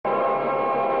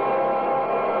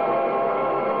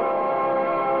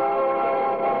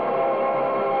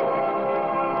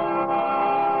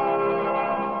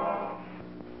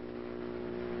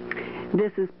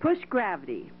This is Push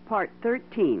Gravity, Part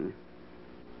 13.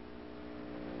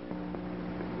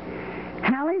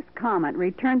 Halley's Comet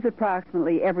returns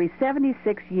approximately every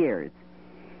 76 years.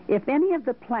 If any of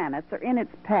the planets are in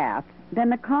its path,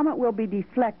 then the comet will be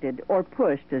deflected or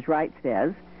pushed, as Wrights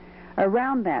says,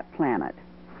 around that planet.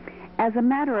 As a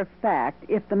matter of fact,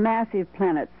 if the massive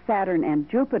planets Saturn and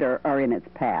Jupiter are in its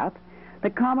path, the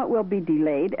comet will be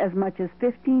delayed as much as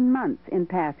 15 months in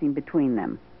passing between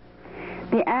them.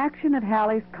 The action of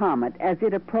Halley's Comet as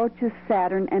it approaches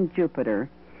Saturn and Jupiter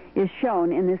is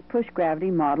shown in this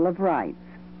push-gravity model of Wrights.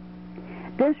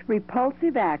 This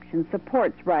repulsive action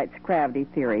supports Wrights' gravity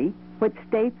theory, which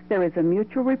states there is a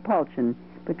mutual repulsion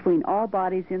between all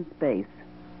bodies in space.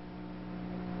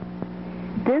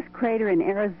 This crater in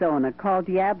Arizona, called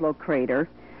Diablo Crater,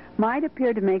 might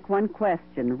appear to make one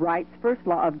question Wright's first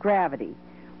law of gravity,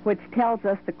 which tells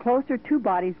us the closer two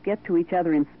bodies get to each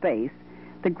other in space,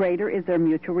 the greater is their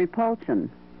mutual repulsion.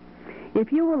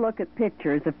 If you will look at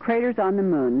pictures of craters on the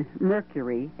moon,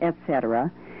 Mercury,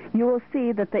 etc., you will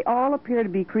see that they all appear to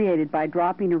be created by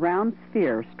dropping a round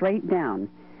sphere straight down,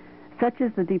 such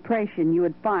as the depression you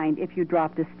would find if you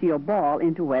dropped a steel ball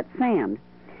into wet sand.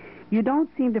 You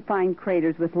don't seem to find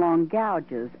craters with long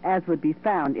gouges, as would be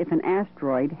found if an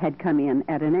asteroid had come in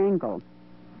at an angle.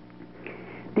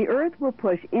 The Earth will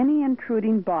push any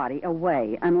intruding body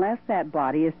away unless that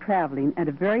body is traveling at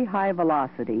a very high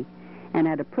velocity and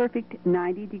at a perfect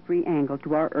 90-degree angle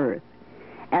to our Earth.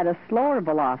 At a slower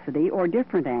velocity or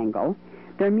different angle,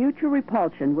 their mutual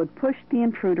repulsion would push the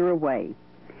intruder away.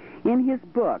 In his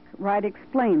book, Wright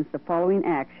explains the following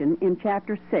action in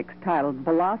Chapter 6, titled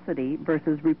Velocity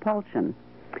versus Repulsion.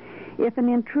 If an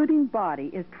intruding body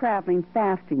is traveling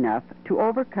fast enough to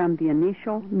overcome the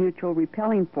initial mutual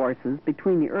repelling forces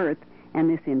between the Earth and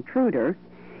this intruder,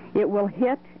 it will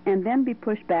hit and then be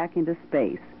pushed back into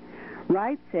space.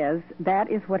 Wright says that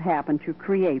is what happened to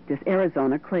create this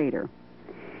Arizona crater.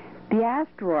 The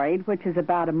asteroid, which is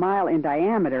about a mile in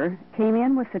diameter, came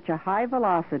in with such a high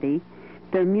velocity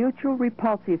their mutual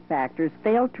repulsive factors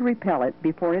failed to repel it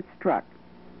before it struck.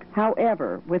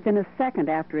 However, within a second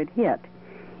after it hit,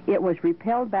 it was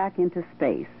repelled back into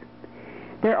space.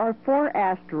 There are 4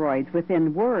 asteroids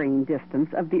within whirring distance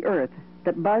of the Earth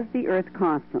that buzz the Earth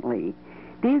constantly.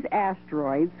 These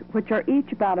asteroids, which are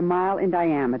each about a mile in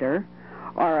diameter,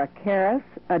 are Icarus,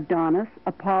 Adonis,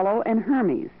 Apollo, and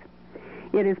Hermes.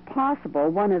 It is possible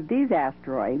one of these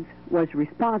asteroids was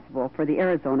responsible for the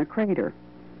Arizona crater.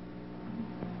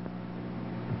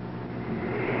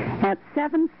 At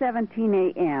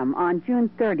 7:17 a.m. on June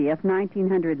 30th,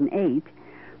 1908,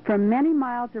 from many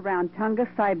miles around Tungus,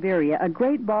 Siberia, a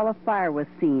great ball of fire was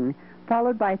seen,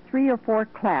 followed by 3 or 4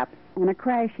 claps and a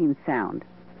crashing sound.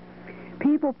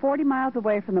 People 40 miles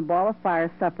away from the ball of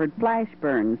fire suffered flash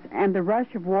burns, and the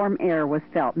rush of warm air was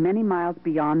felt many miles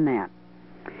beyond that.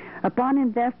 Upon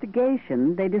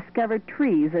investigation, they discovered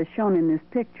trees, as shown in this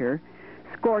picture,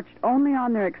 scorched only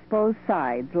on their exposed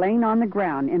sides, laying on the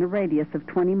ground in a radius of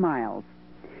 20 miles.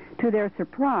 To their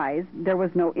surprise, there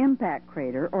was no impact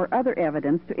crater or other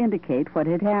evidence to indicate what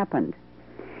had happened.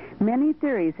 Many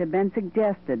theories have been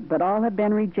suggested, but all have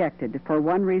been rejected for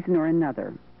one reason or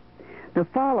another. The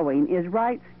following is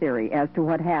Wright's theory as to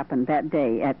what happened that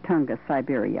day at Tungus,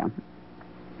 Siberia.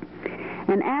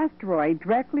 An asteroid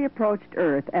directly approached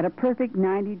Earth at a perfect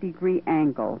 90-degree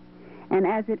angle, and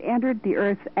as it entered the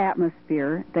Earth's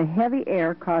atmosphere, the heavy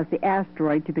air caused the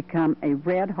asteroid to become a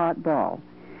red-hot ball.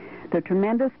 The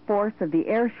tremendous force of the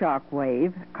air shock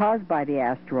wave caused by the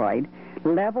asteroid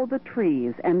leveled the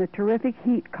trees, and the terrific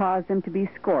heat caused them to be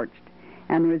scorched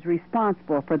and was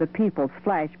responsible for the people's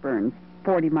flash burns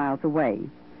 40 miles away.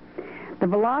 The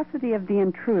velocity of the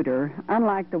intruder,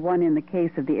 unlike the one in the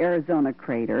case of the Arizona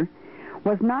crater,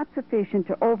 was not sufficient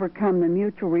to overcome the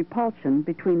mutual repulsion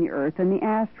between the Earth and the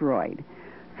asteroid,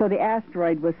 so the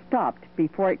asteroid was stopped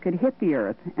before it could hit the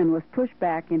Earth and was pushed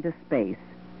back into space.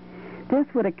 This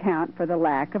would account for the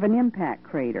lack of an impact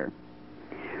crater.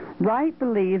 Wright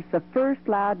believes the first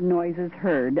loud noises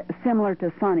heard, similar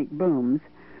to sonic booms,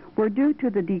 were due to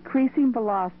the decreasing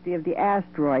velocity of the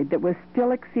asteroid that was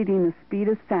still exceeding the speed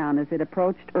of sound as it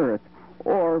approached Earth,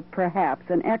 or perhaps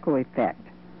an echo effect.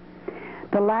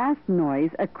 The last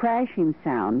noise, a crashing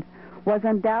sound, was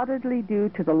undoubtedly due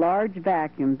to the large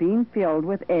vacuum being filled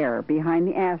with air behind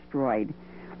the asteroid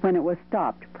when it was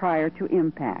stopped prior to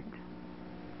impact.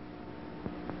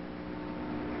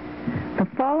 The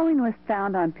following was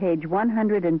found on page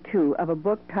 102 of a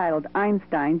book titled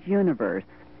Einstein's Universe.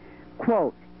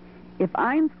 Quote, "If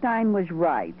Einstein was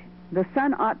right, the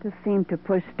sun ought to seem to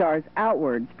push stars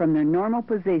outwards from their normal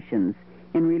positions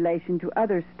in relation to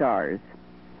other stars."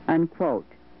 Unquote.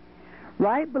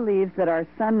 Wright believes that our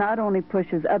sun not only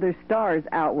pushes other stars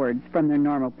outwards from their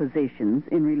normal positions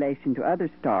in relation to other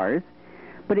stars,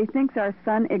 but he thinks our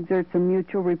sun exerts a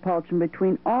mutual repulsion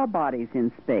between all bodies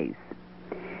in space.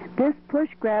 This push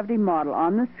gravity model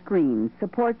on the screen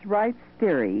supports Wright's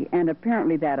theory, and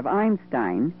apparently that of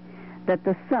Einstein, that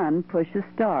the sun pushes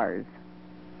stars.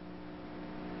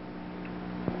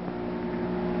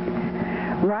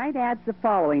 Wright adds the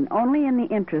following only in the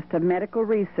interest of medical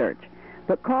research,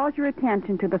 but calls your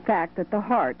attention to the fact that the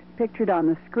heart, pictured on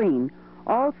the screen,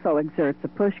 also exerts a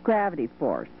push gravity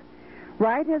force.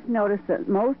 Wright has noticed that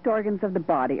most organs of the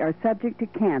body are subject to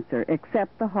cancer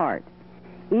except the heart.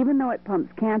 Even though it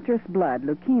pumps cancerous blood,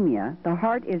 leukemia, the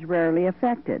heart is rarely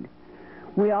affected.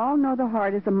 We all know the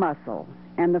heart is a muscle,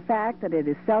 and the fact that it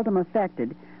is seldom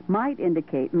affected might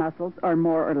indicate muscles are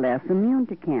more or less immune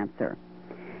to cancer.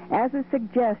 As a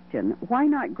suggestion, why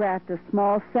not graft a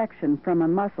small section from a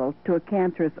muscle to a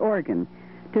cancerous organ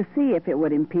to see if it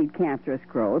would impede cancerous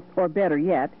growth, or better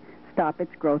yet, stop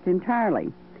its growth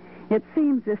entirely? It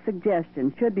seems this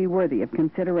suggestion should be worthy of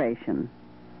consideration.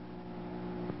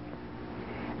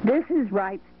 This is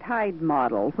Wright's tide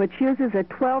model, which uses a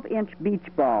 12-inch beach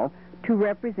ball to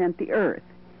represent the Earth.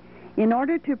 In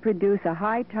order to produce a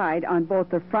high tide on both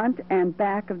the front and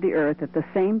back of the Earth at the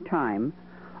same time,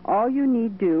 all you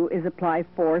need do is apply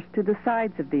force to the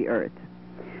sides of the Earth.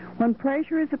 When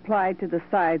pressure is applied to the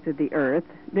sides of the Earth,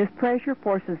 this pressure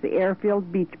forces the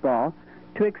air-filled beach ball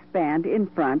to expand in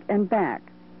front and back.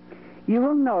 You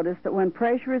will notice that when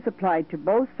pressure is applied to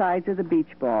both sides of the beach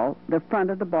ball, the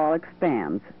front of the ball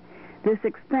expands. This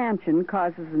expansion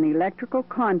causes an electrical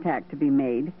contact to be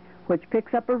made, which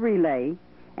picks up a relay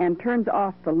and turns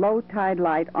off the low tide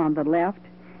light on the left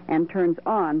and turns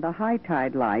on the high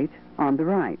tide light on the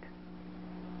right.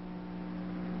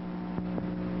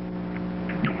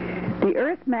 The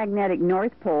Earth's magnetic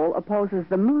north pole opposes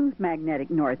the Moon's magnetic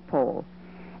north pole,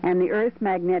 and the Earth's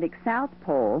magnetic south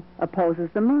pole opposes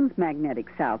the Moon's magnetic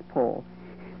south pole.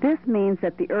 This means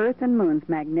that the Earth and Moon's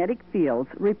magnetic fields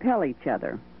repel each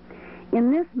other. In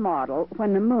this model,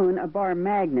 when the Moon, a bar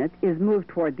magnet, is moved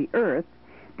toward the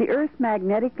Earth's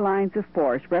magnetic lines of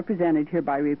force, represented here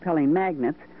by repelling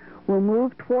magnets, will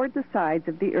move toward the sides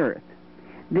of the Earth.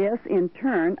 This, in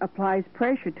turn, applies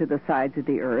pressure to the sides of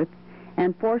the Earth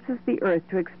and forces the Earth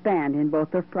to expand in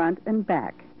both the front and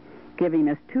back, giving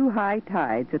us two high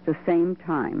tides at the same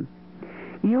time.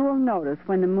 You will notice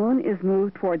when the Moon is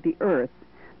moved toward the Earth,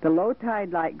 the low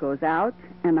tide light goes out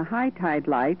and the high tide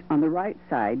light on the right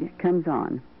side comes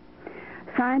on.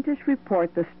 Scientists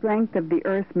report the strength of the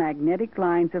Earth's magnetic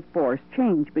lines of force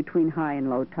change between high and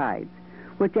low tides,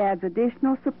 which adds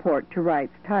additional support to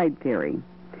Wright's tide theory.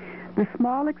 The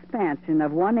small expansion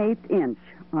of 1/8 inch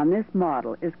on this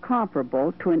model is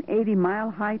comparable to an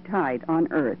 80-mile high tide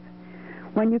on Earth.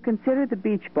 When you consider the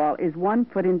beach ball is 1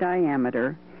 foot in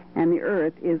diameter and the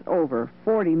Earth is over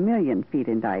 40 million feet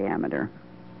in diameter.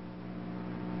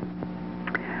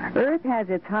 Earth has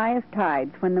its highest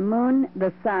tides when the Moon,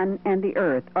 the Sun, and the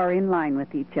Earth are in line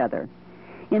with each other.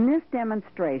 In this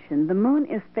demonstration, the Moon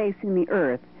is facing the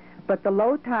Earth, but the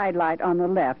low tide light on the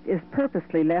left is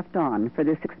purposely left on for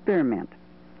this experiment.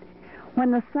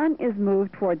 When the Sun is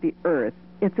moved toward the Earth,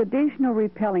 its additional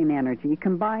repelling energy,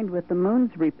 combined with the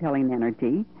Moon's repelling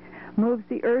energy, moves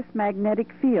the Earth's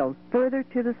magnetic field further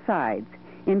to the sides,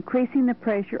 increasing the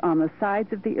pressure on the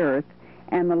sides of the Earth,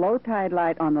 and the low tide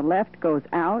light on the left goes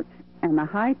out, and the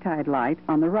high tide light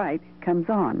on the right comes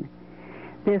on.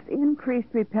 This increased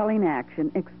repelling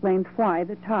action explains why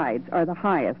the tides are the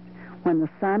highest when the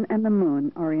Sun and the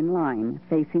Moon are in line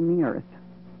facing the Earth.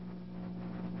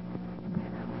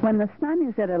 When the Sun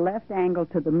is at a left angle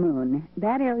to the Moon,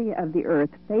 that area of the Earth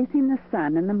facing the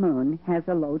Sun and the Moon has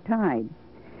a low tide.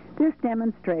 This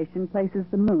demonstration places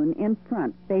the Moon in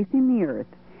front facing the Earth,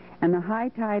 and the high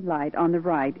tide light on the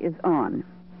right is on.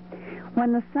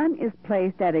 When the Sun is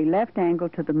placed at a left angle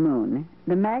to the Moon,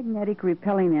 the magnetic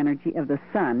repelling energy of the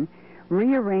Sun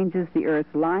rearranges the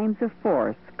Earth's lines of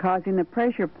force, causing the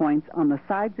pressure points on the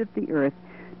sides of the Earth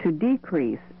to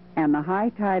decrease, and the high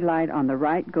tide light on the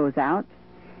right goes out,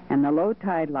 and the low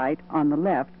tide light on the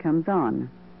left comes on.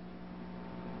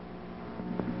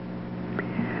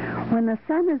 When the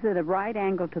Sun is at a right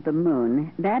angle to the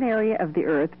Moon, that area of the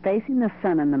Earth facing the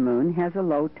Sun and the Moon has a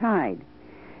low tide.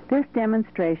 This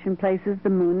demonstration places the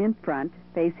Moon in front,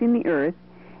 facing the Earth,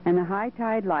 and the high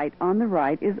tide light on the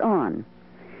right is on.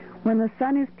 When the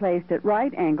Sun is placed at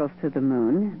right angles to the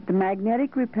Moon, the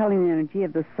magnetic repelling energy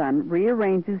of the Sun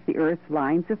rearranges the Earth's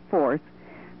lines of force,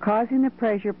 causing the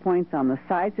pressure points on the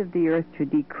sides of the Earth to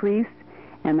decrease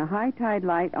and the high tide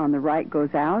light on the right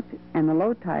goes out, and the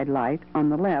low tide light on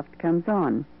the left comes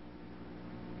on.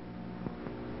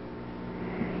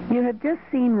 You have just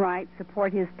seen Wright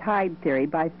support his tide theory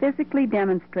by physically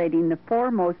demonstrating the four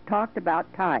most talked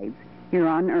about tides here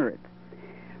on Earth.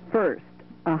 First,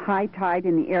 a high tide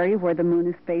in the area where the moon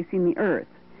is facing the Earth.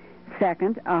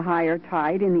 Second, a higher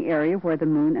tide in the area where the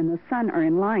moon and the sun are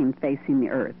in line facing the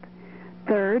Earth.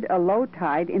 Third, a low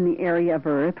tide in the area of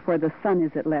Earth where the sun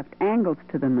is at left angles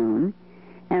to the moon.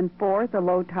 And fourth, a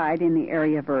low tide in the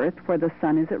area of Earth where the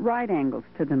sun is at right angles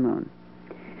to the moon.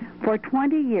 For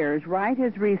 20 years, Wright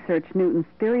has researched Newton's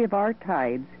theory of our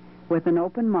tides with an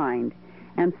open mind,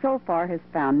 and so far has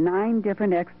found 9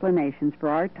 different explanations for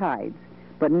our tides,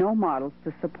 but no models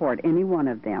to support any one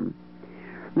of them.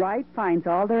 Wright finds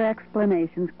all their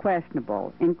explanations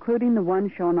questionable, including the one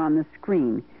shown on the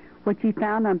screen, which he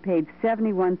found on page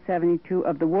 7172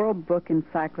 of the World Book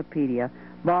Encyclopedia,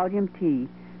 Volume T,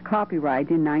 copyright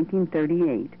in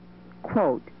 1938.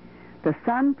 Quote, "The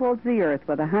sun pulls the Earth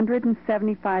with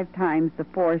 175 times the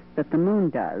force that the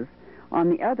moon does. On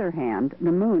the other hand,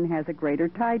 the moon has a greater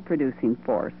tide-producing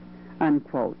force."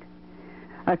 Unquote.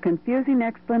 A confusing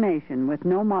explanation with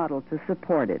no model to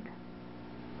support it.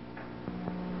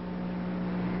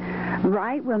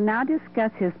 Wright will now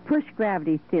discuss his push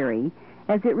gravity theory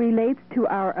as it relates to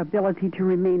our ability to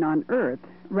remain on Earth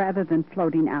rather than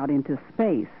floating out into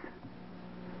space.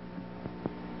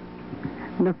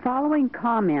 The following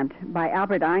comment by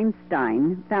Albert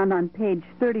Einstein, found on page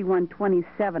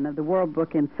 3127 of the World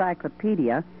Book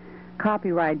Encyclopedia,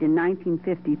 copyrighted in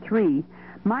 1953,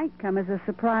 might come as a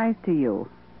surprise to you.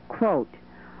 Quote,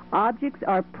 "Objects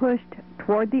are pushed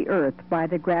toward the Earth by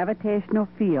the gravitational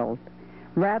field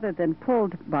rather than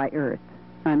pulled by Earth."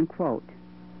 Unquote.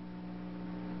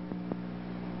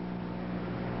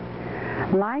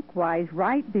 Likewise,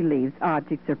 Wright believes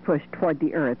objects are pushed toward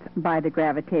the Earth by the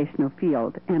gravitational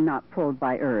field and not pulled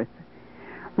by Earth.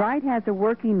 Wright has a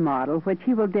working model, which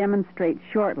he will demonstrate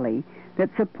shortly,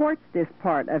 that supports this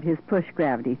part of his push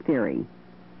gravity theory.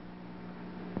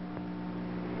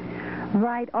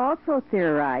 Wright also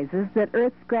theorizes that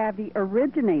Earth's gravity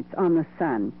originates on the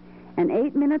sun and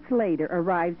 8 minutes later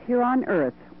arrives here on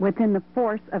Earth within the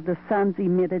force of the sun's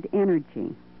emitted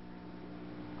energy.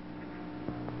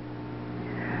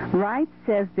 Wright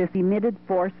says this emitted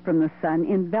force from the sun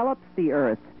envelops the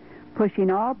Earth, pushing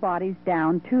all bodies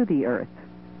down to the Earth.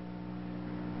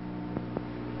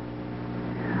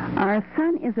 Our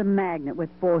sun is a magnet with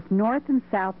both north and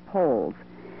south poles.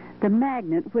 The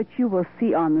magnet, which you will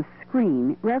see on the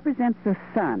screen, represents the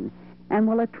sun and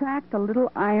will attract the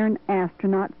little iron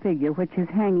astronaut figure which is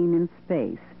hanging in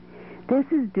space. This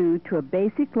is due to a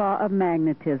basic law of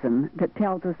magnetism that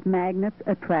tells us magnets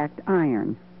attract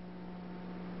iron.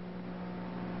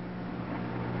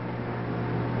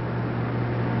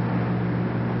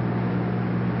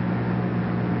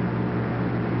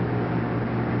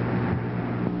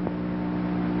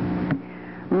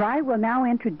 Wright will now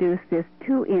introduce this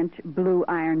 2-inch blue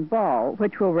iron ball,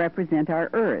 which will represent our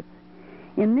Earth.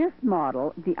 In this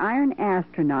model, the iron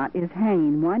astronaut is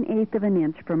hanging 1/8 of an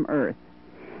inch from Earth.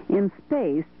 In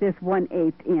space, this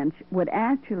 1/8 inch would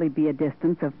actually be a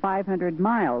distance of 500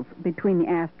 miles between the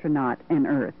astronaut and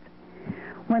Earth.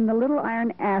 When the little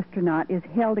iron astronaut is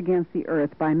held against the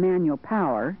Earth by manual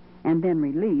power and then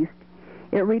released,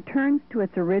 it returns to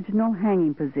its original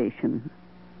hanging position.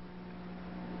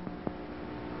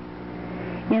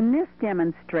 In this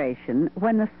demonstration,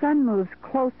 when the sun moves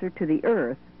closer to the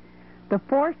Earth, the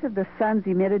force of the sun's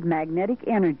emitted magnetic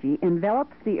energy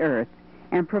envelops the Earth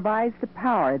and provides the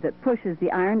power that pushes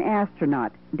the iron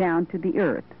astronaut down to the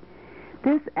Earth.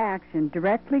 This action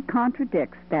directly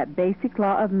contradicts that basic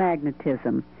law of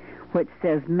magnetism, which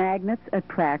says magnets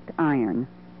attract iron.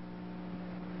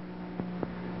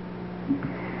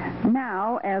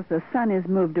 Now, as the sun is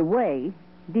moved away,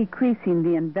 decreasing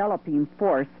the enveloping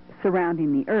force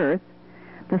surrounding the Earth,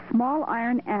 the small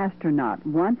iron astronaut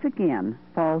once again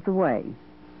falls away.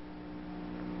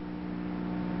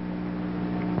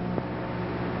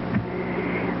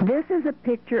 This is a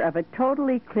picture of a total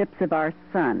eclipse of our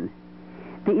sun.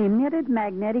 The emitted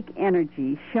magnetic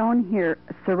energy shown here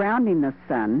surrounding the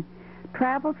sun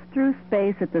travels through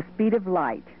space at the speed of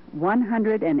light,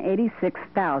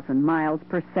 186,000 miles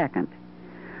per second.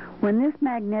 When this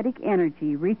magnetic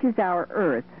energy reaches our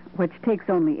Earth, which takes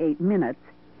only 8 minutes,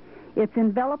 its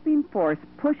enveloping force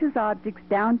pushes objects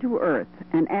down to Earth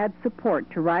and adds support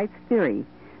to Wright's theory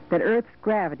that Earth's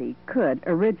gravity could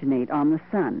originate on the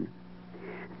sun.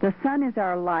 The sun is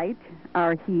our light,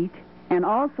 our heat, and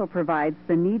also provides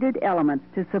the needed elements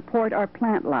to support our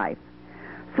plant life.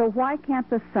 So why can't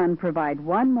the sun provide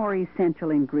one more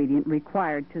essential ingredient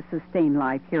required to sustain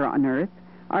life here on Earth,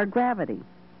 our gravity?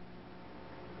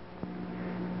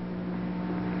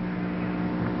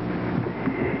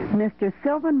 Mr.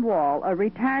 Sylvan Wall, a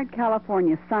retired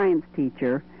California science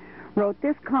teacher, wrote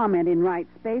this comment in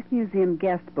Wrights Space Museum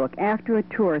guest book after a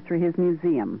tour through his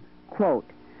museum. Quote,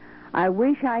 "I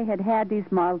wish I had had these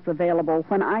models available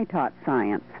when I taught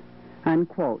science."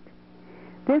 Unquote.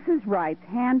 This is Wright's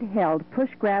handheld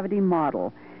push-gravity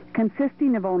model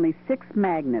consisting of only 6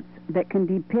 magnets that can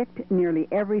depict nearly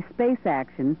every space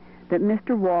action that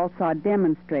Mr. Wall saw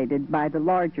demonstrated by the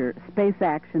larger space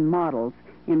action models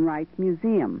in Wright's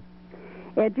museum.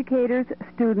 Educators,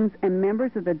 students, and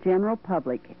members of the general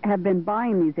public have been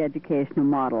buying these educational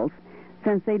models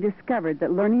since they discovered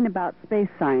that learning about space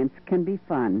science can be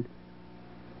fun.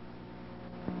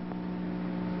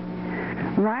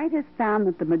 Wright has found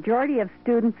that the majority of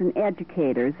students and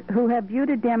educators who have viewed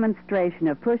a demonstration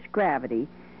of push gravity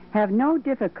have no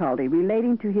difficulty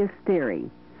relating to his theory.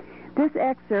 This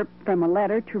excerpt from a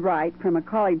letter to Wright from a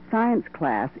college science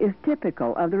class is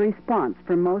typical of the response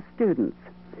from most students.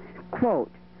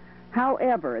 Quote,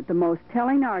 "However, the most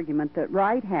telling argument that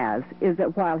Wright has is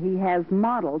that while he has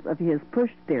models of his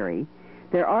push theory,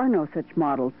 there are no such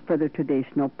models for the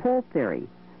traditional pull theory."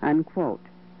 Unquote.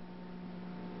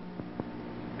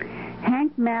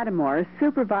 Hank Matamore,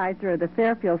 supervisor of the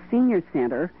Fairfield Senior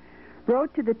Center,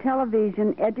 wrote to the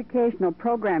television educational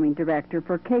programming director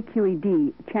for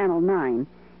KQED Channel 9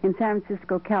 in San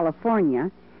Francisco, California,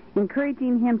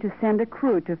 encouraging him to send a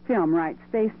crew to film Wright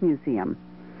Space Museum.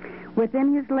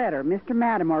 Within his letter, Mr.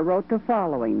 Matamore wrote the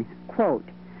following, quote,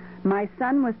 "My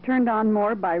son was turned on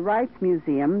more by Wright's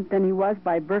Museum than he was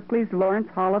by Berkeley's Lawrence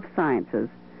Hall of Sciences."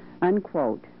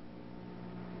 Unquote.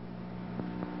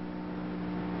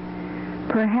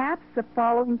 Perhaps the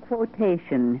following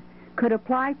quotation could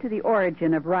apply to the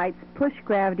origin of Wright's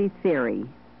push-gravity theory.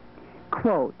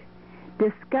 Quote,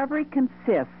 "Discovery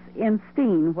consists in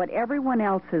seeing what everyone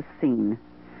else has seen,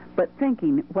 but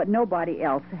thinking what nobody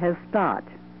else has thought."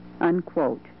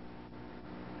 Unquote.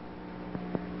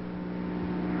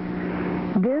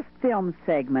 This film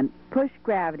segment, Push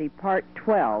Gravity Part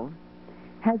 12,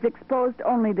 has exposed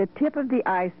only the tip of the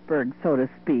iceberg, so to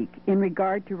speak, in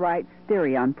regard to Wright's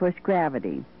theory on push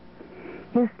gravity.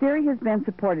 His theory has been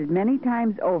supported many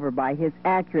times over by his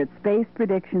accurate space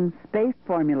predictions, space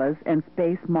formulas, and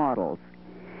space models.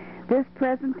 This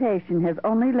presentation has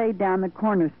only laid down the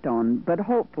cornerstone, but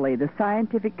hopefully the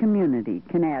scientific community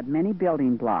can add many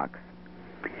building blocks.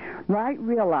 Wright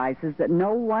realizes that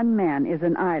no one man is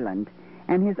an island,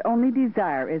 and his only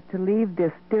desire is to leave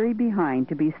this theory behind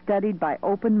to be studied by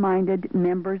open-minded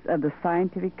members of the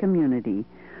scientific community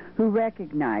who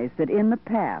recognize that in the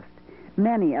past,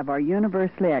 many of our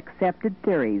universally accepted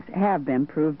theories have been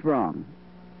proved wrong.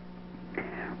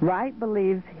 Wright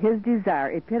believes his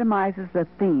desire epitomizes the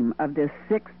theme of this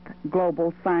 6th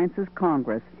Global Sciences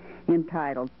Congress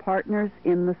entitled Partners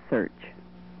in the Search.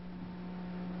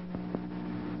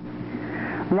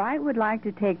 Wright would like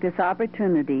to take this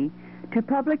opportunity to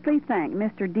publicly thank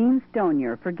Mr. Dean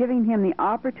Stonier for giving him the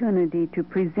opportunity to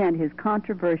present his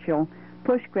controversial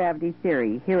push-gravity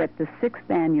theory here at the 6th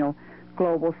Annual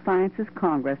Global Sciences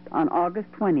Congress on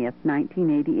August 20th,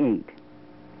 1988.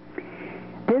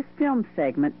 This film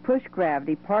segment, Push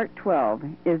Gravity Part 12,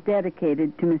 is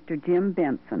dedicated to Mr. Jim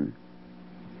Benson.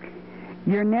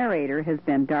 Your narrator has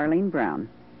been Darlene Brown.